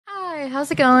Hi,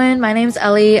 how's it going? My name's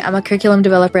Ellie. I'm a curriculum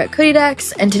developer at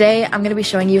Codédex, and today I'm going to be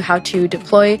showing you how to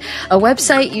deploy a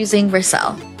website using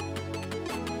Vercel.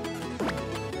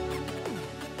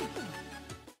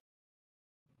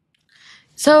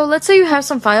 So let's say you have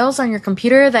some files on your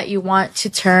computer that you want to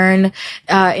turn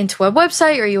into a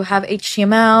website, or you have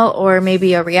HTML or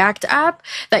maybe a React app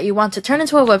that you want to turn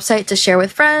into a website to share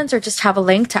with friends or just have a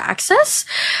link to access.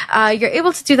 You're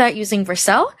able to do that using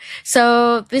Vercel.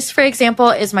 So this, for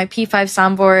example, is my P5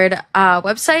 soundboard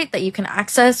website that you can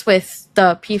access with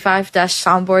the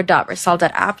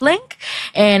p5-soundboard.vercel.app link,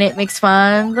 and it makes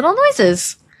fun little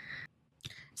noises.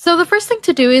 So the first thing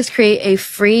to do is create a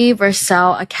free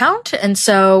Vercel account. And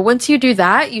so once you do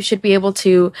that, you should be able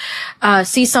to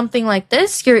see something like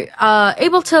this. You're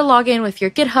able to log in with your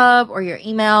GitHub or your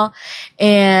email.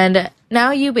 And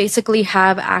now you basically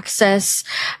have access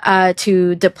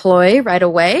to deploy right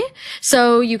away.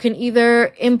 So you can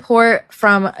either import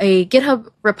from a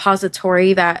GitHub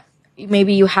repository that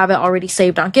maybe you have it already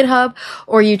saved on GitHub,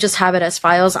 or you just have it as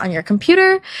files on your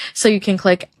computer. So you can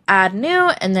click add new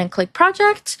and then click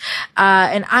project.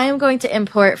 And I am going to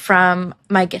import from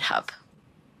my GitHub.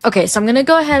 Okay, so I'm going to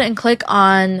go ahead and click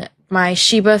on my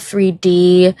Shiba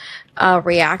 3D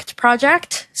React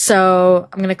project. So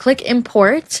I'm going to click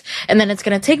import, and then it's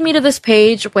going to take me to this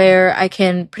page where I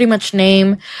can pretty much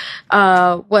name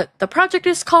what the project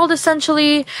is called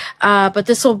essentially. But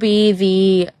this will be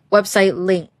the website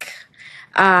link.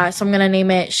 So I'm going to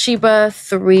name it Shiba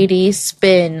 3D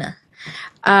Spin.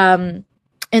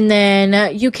 And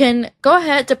then you can go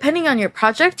ahead, depending on your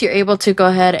project, you're able to go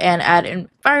ahead and add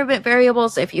environment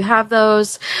variables if you have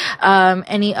those,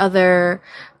 any other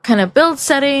kind of build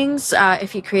settings,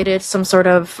 if you created some sort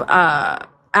of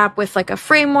app with like a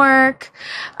framework.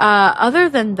 Other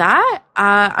than that,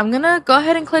 I'm going to go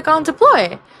ahead and click on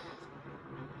deploy.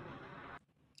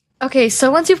 Okay, so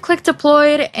once you've clicked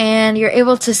deployed and you're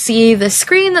able to see the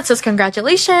screen that says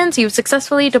congratulations, you've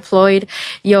successfully deployed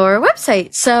your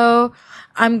website. So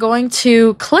I'm going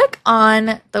to click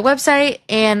on the website,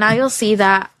 and now you'll see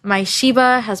that my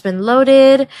Shiba has been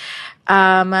loaded.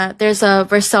 There's a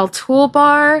Vercel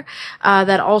toolbar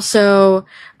that also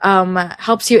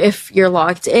helps you if you're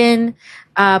logged in.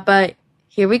 But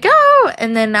here we go.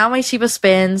 And then now my Shiba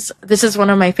spins. This is one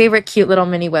of my favorite cute little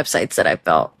mini websites that I've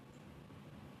built.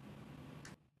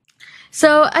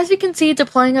 So as you can see,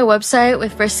 deploying a website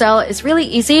with Vercel is really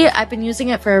easy. I've been using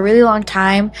it for a really long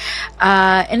time,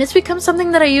 and it's become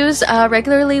something that I use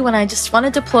regularly when I just want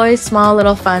to deploy small,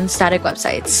 little, fun, static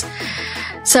websites.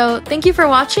 So thank you for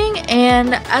watching,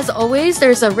 and as always,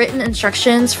 there's a written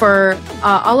instructions for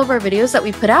all of our videos that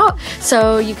we put out,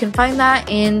 so you can find that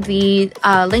in the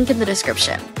link in the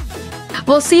description.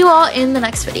 We'll see you all in the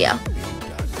next video.